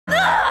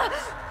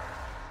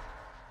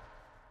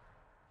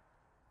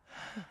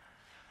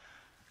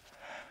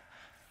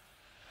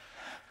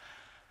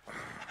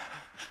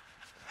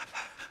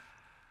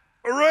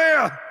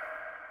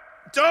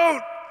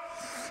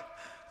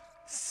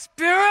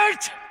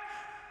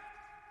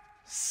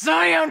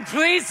Scion,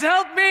 please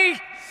help me!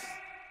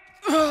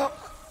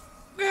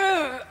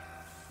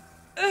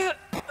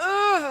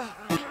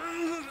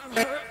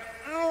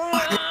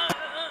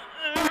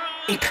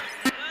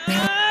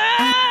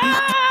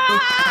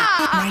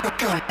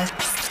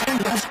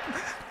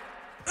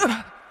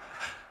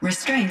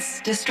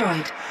 Restraints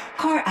destroyed.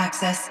 Core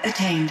access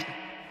attained.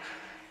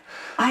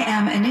 I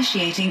am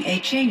initiating a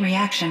chain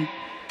reaction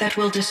that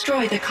will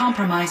destroy the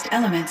compromised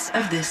elements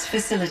of this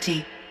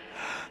facility.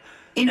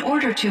 In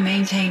order to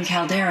maintain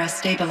Caldera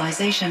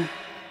stabilization,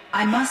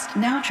 I must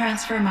now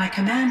transfer my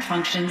command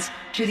functions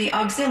to the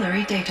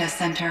auxiliary data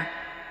center.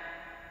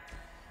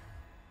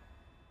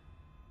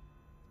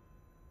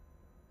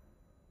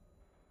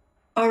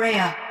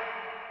 Ourea,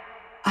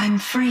 I'm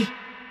free.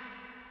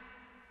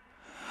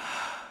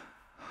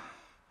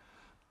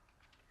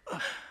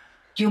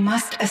 You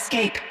must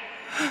escape.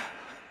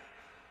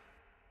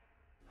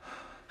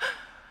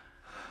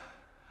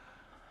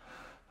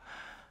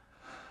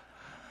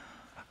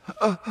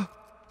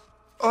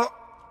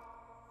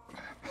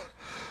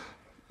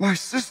 My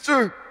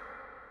sister!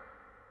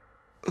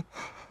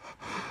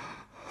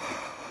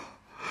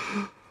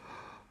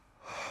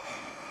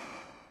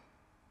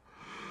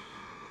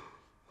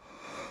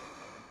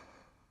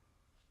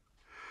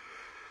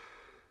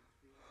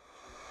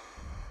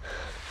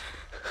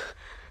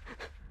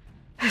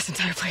 This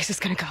entire place is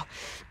gonna go.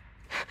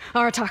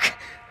 Aratak.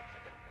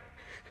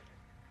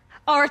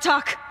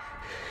 Aratak!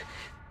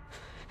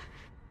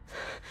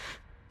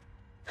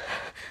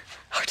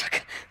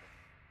 Aratak.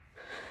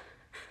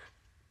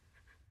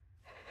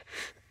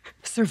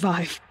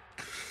 Survive.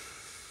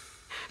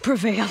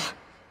 Prevail.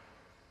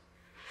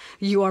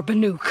 You are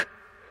Banuk.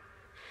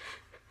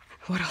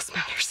 What else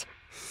matters?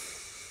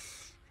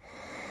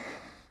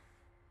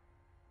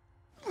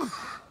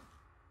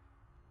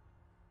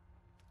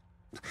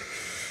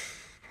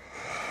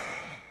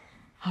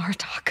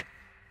 Aratak.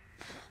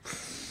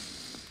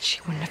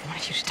 She wouldn't have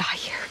wanted you to die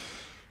here.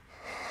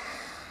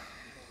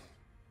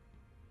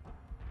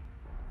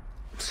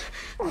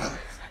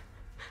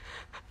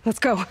 Let's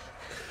go.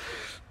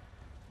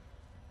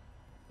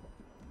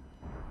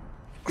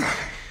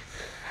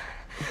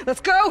 Let's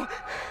go!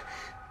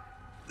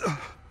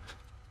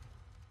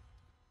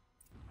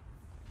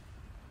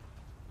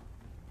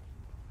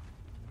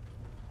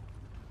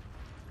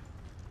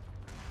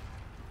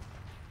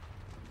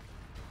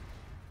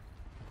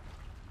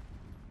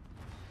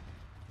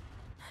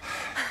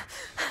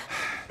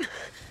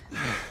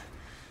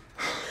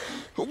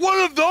 One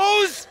of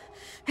those?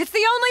 It's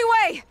the only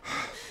way!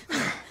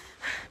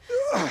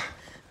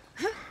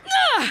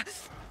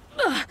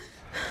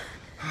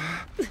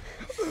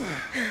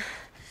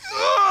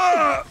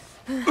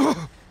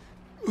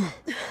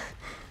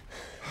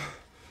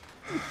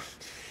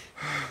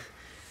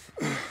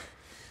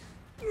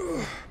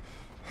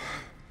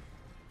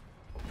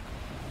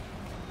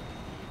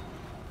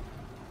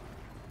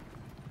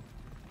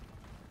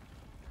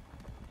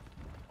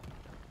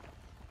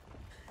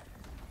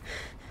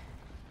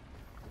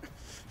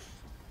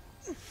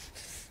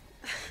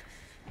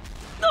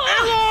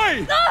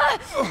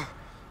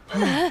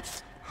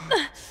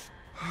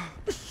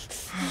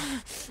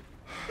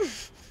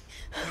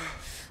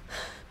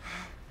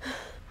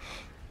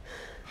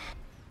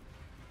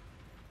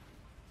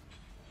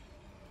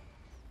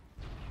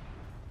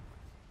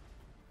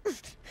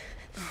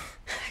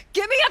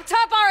 Get me up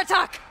top,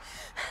 Aratak!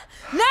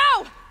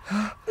 Now!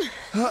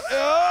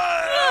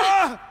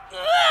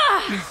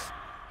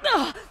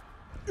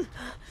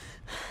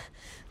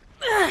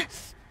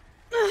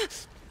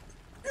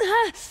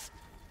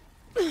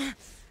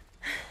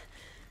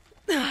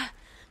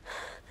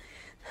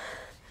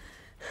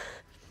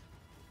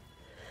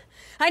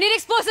 I need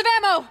explosive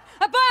ammo!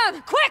 A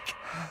bomb! Quick!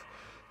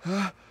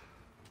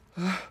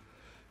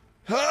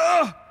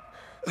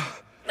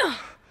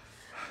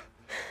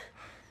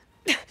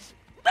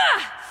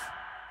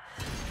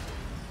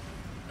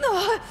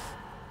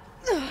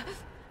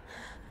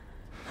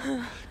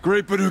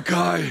 Great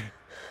Banukai!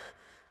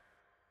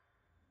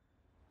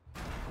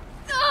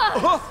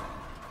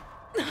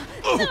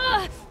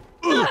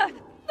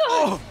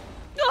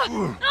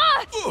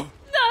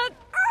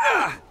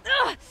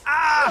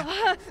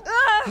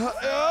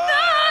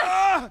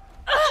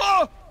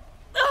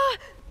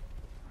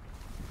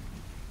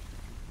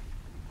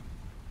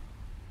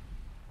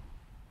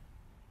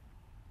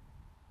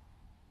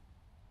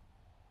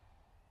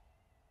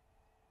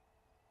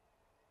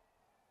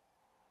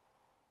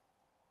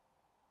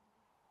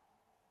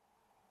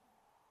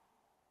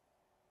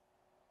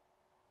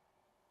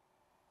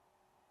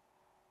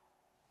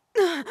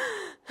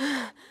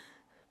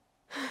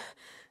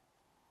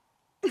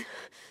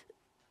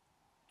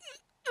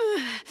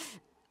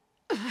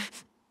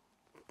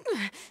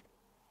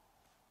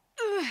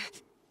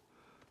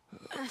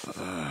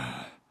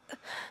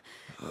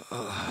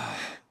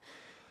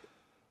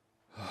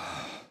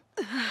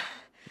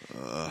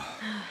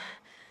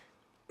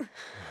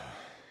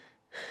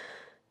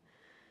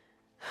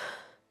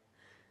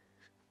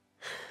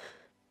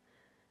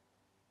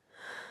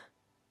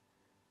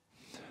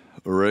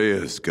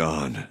 Ourea's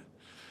gone.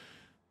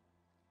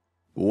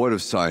 What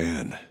of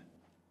Cyan?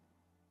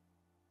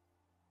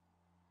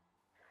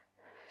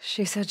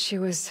 She said she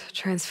was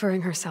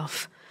transferring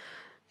herself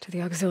to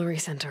the auxiliary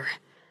center.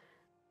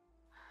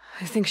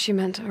 I think she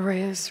meant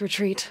Araya's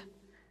retreat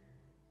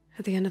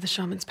at the end of the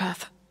Shaman's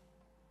Path.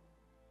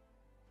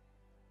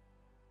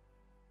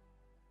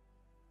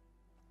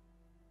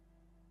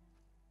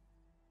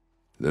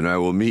 Then I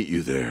will meet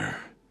you there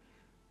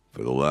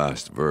for the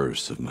last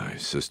verse of my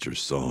sister's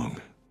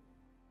song.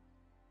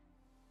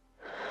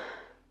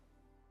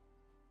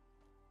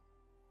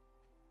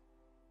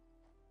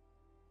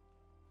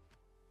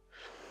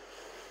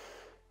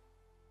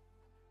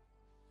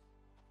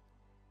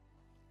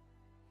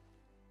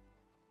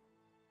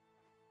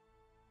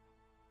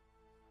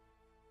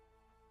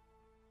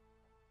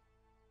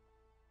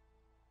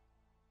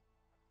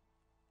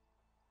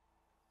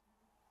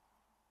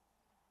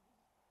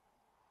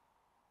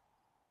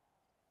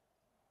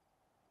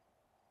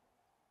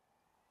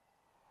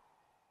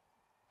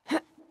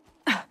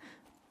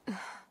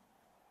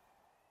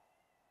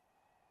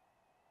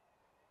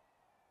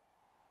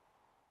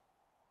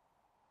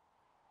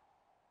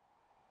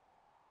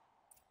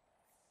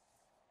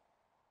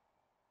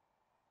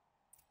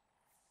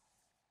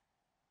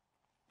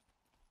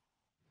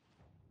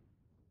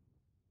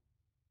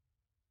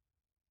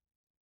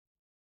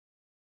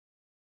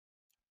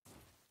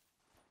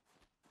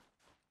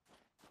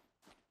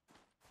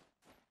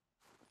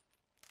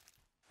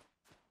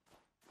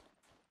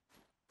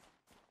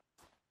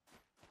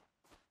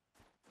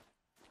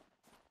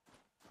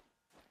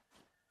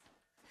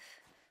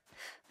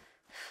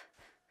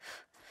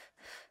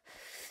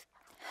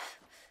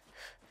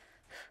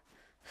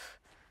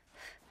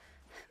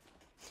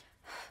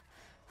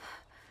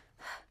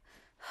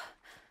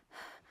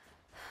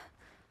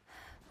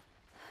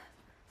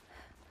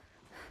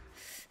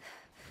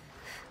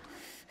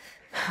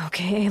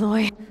 Okay,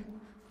 Aloy.